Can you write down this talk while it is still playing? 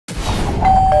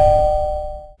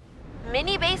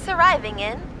arriving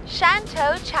in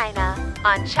Shantou, China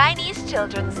on Chinese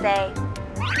Children's Day.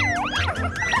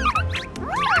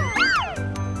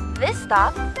 This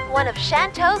stop, one of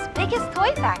Shantou's biggest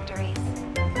toy factories.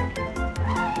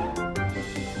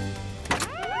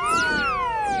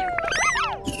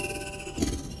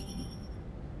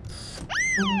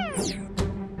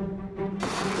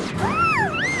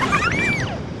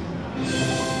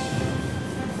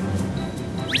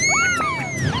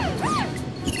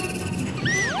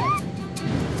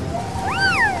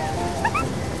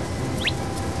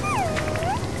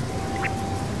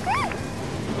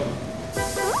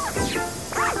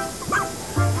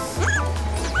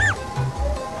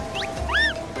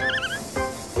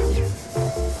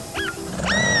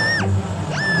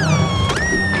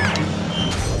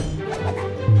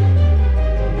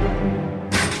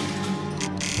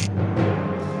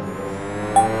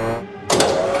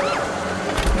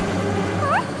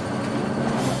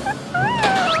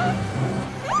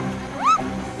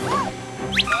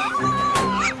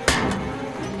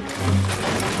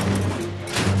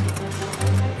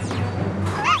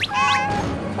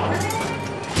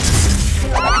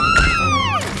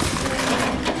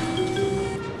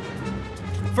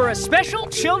 For a special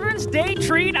Children's Day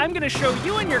treat, I'm gonna show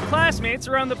you and your classmates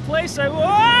around the place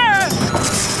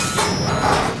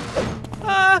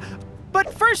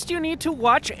but first you need to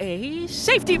watch a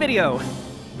safety video.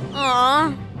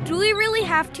 Aw, do we really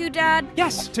have to, Dad?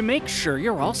 Yes, to make sure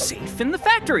you're all safe in the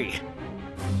factory.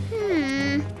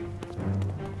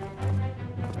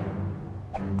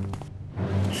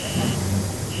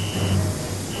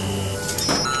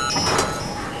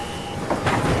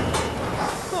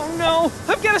 Oh no,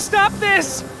 I've gotta stop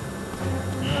this!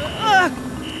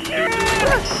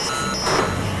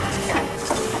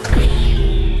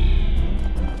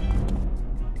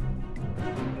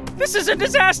 This is a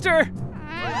disaster!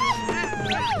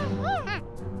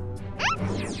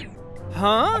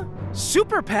 Huh?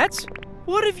 Superpets?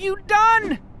 What have you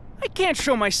done? I can't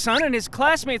show my son and his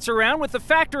classmates around with a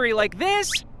factory like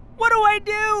this. What do I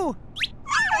do?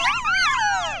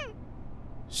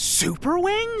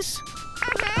 Superwings?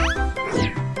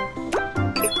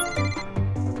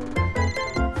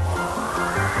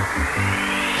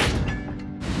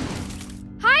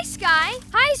 Hi, Sky.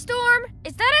 Hi, Storm.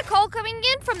 Is that a call coming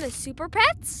in from the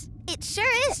Superpets? It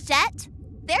sure is, Jet.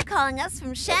 They're calling us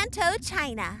from Shantou,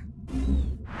 China.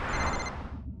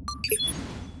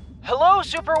 Hello,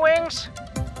 Superwings.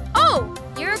 Oh,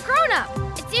 you're a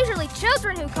grown-up. It's usually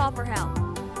children who call for help.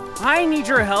 I need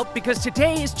your help because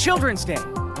today is Children's Day.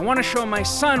 I want to show my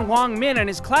son Wong Min and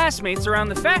his classmates around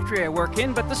the factory I work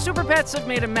in, but the Superpets have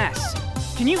made a mess.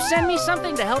 Can you send me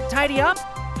something to help tidy up?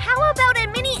 How about a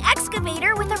mini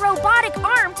excavator with a robotic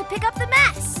arm to pick up the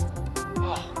mess?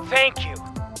 Oh, thank you.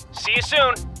 See you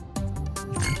soon.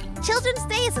 Children's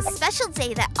Day is a special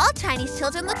day that all Chinese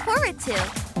children look forward to.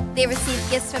 They receive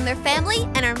gifts from their family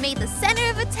and are made the center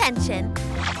of attention.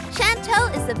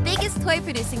 Shantou is the biggest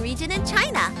toy-producing region in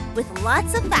China, with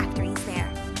lots of factories there.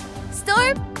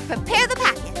 Storm, prepare the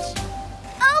package.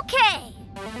 Okay.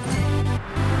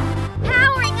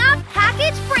 Powering up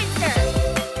package printer.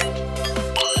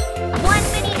 One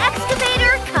mini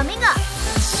excavator coming up.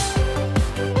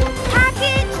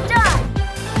 Package done.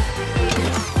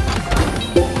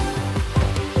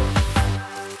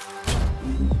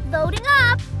 Loading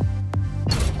up.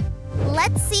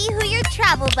 Let's see who your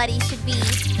travel buddy should be.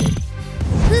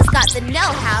 Who's got the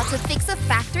know-how to fix a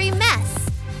factory mess?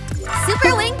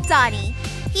 Superwing Donnie.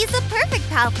 He's the perfect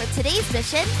pal for today's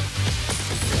mission.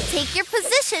 Take your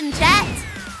position, Jet.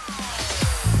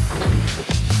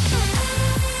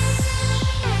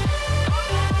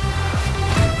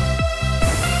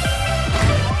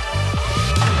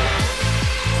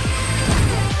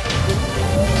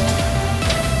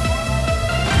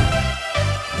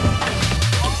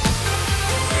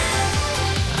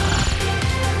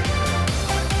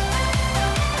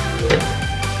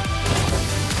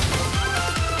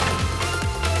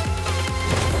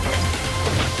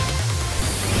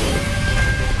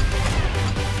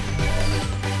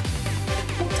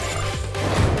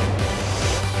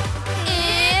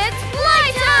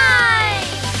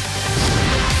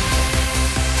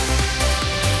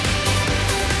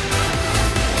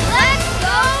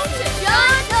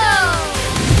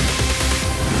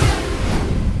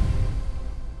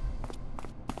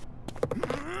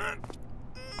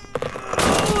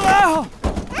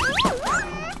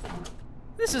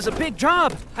 This is a big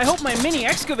job. I hope my mini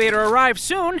excavator arrives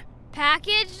soon.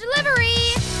 Package delivery.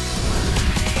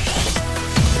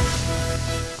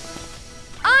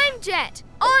 I'm Jet,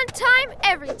 on time,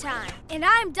 every time. And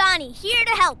I'm Donnie, here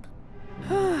to help.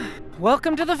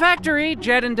 Welcome to the factory,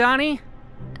 Jett and Donnie.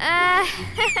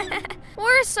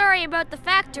 We're sorry about the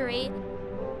factory.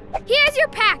 Here's your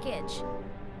package.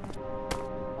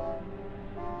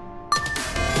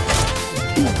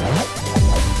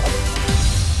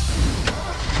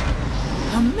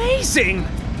 Amazing!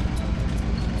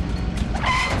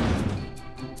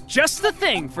 Just the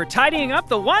thing for tidying up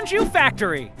the Wanju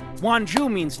factory.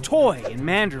 Wanju means toy in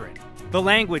Mandarin, the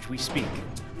language we speak.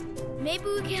 Maybe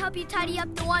we can help you tidy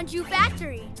up the Wanju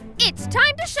factory. It's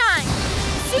time to shine!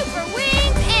 Super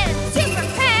Wings and Super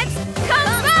Pets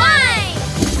combine!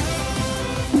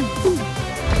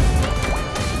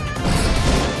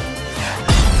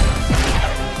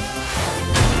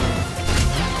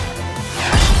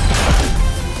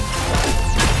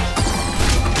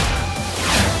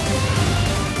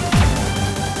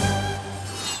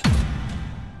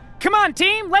 Come on,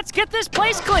 team, let's get this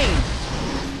place clean.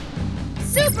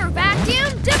 Super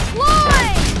Vacuum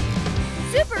deploy!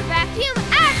 Super Vacuum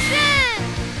action!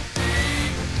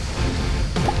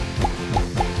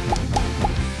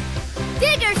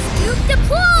 Digger Scoop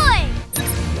deploy!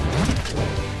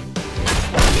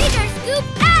 Digger Scoop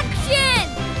action!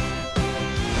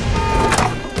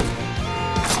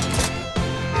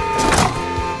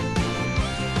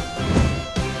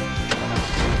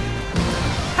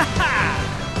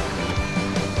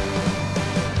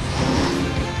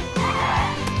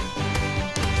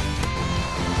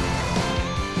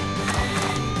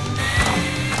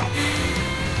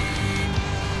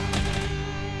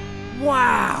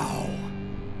 Wow!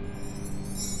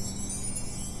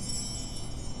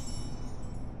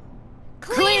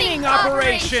 Cleaning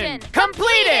operation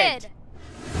completed!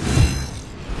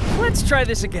 Let's try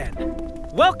this again.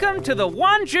 Welcome to the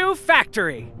Wanju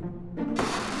factory.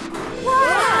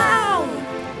 Wow!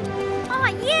 Oh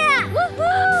yeah!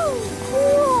 Woohoo!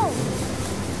 Cool!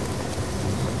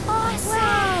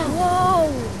 Awesome! Wow.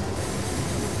 Whoa!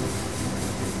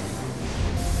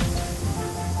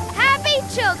 Happy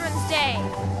Children's Day!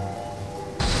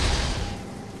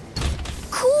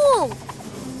 Cool!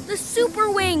 The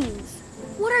Superwings!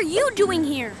 What are you doing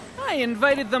here? I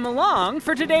invited them along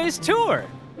for today's tour.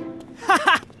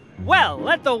 Haha! Well,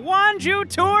 let the Wanju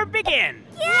tour begin!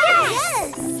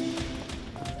 Yes!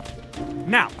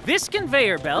 Now, this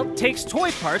conveyor belt takes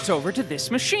toy parts over to this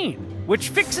machine, which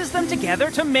fixes them together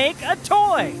to make a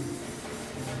toy.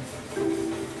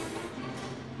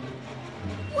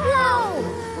 Whoa!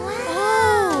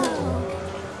 Wow!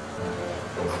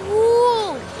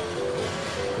 Cool!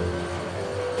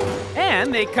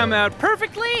 And they come out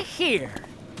perfectly here.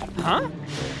 Huh?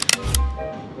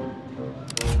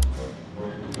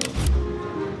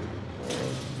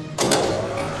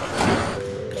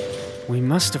 We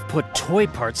must have put toy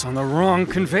parts on the wrong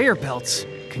conveyor belts.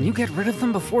 Can you get rid of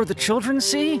them before the children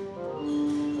see?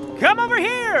 Come over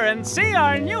here and see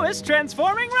our newest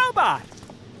transforming robot.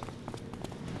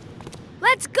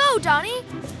 Let's go, Donnie!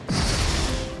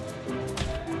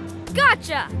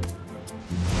 Gotcha!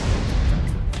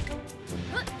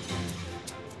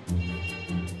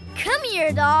 Come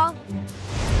here, doll.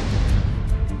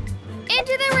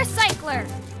 Into the recycler.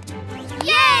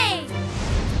 Yay!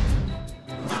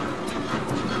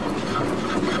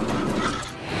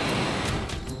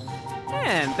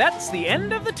 And that's the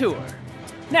end of the tour.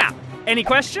 Now, any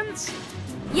questions?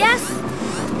 Yes?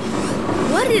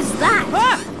 What is that?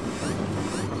 Ah!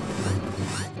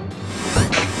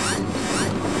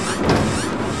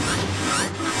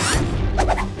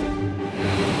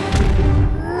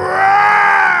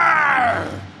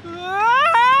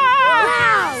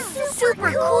 Wow!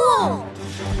 Super cool!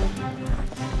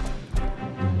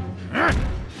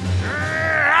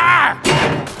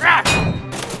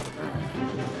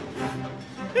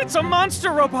 It's a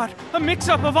monster robot! A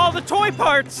mix-up of all the toy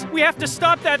parts! We have to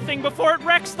stop that thing before it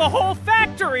wrecks the whole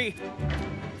factory!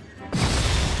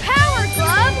 Power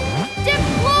glove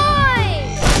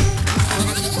deploy!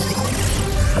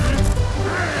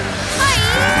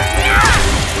 Hi-ya!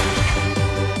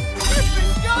 Super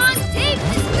strong tape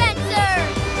dispenser!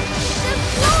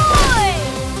 Deploy!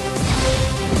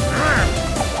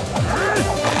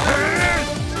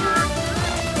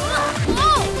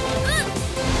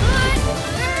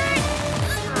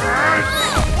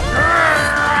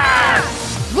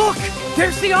 Look!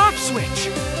 There's the off switch!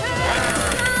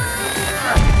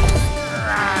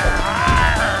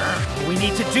 All we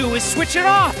need to do is switch it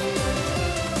off!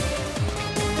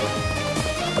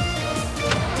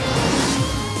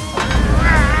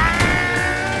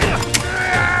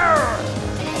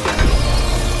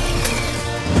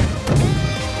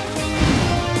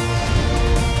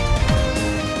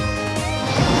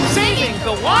 Saving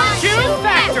the Wanju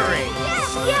factory!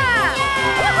 Yeah!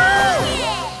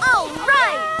 Woohoo! All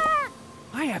right!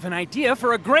 I haven't An idea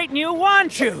for a great new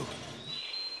wand chew!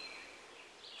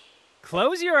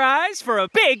 Close your eyes for a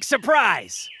big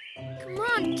surprise! Come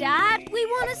on, Dad. We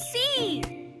want to see.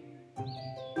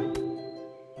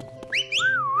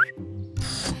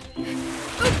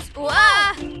 Oops.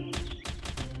 Ah.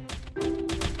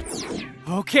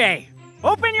 Okay,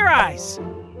 open your eyes!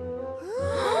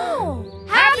 Oh,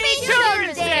 Happy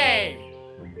Children's Day!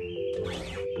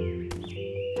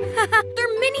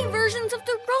 They're mini versions of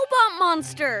the robot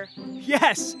monster.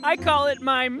 Yes, I call it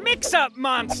my mix-up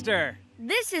monster!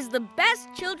 This is the best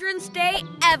Children's Day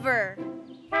ever.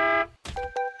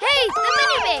 Hey, the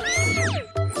mini base!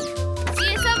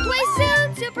 See you someplace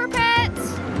soon, Super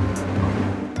Pets!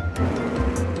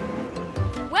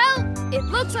 Well, it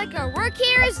looks like our work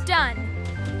here is done.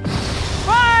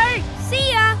 Bye!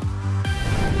 See ya!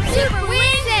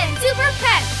 Superwings and Super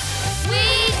Pets!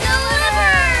 We deliver!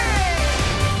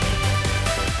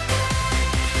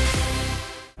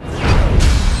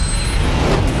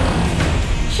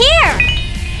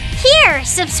 Here!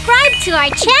 Subscribe to our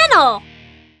channel!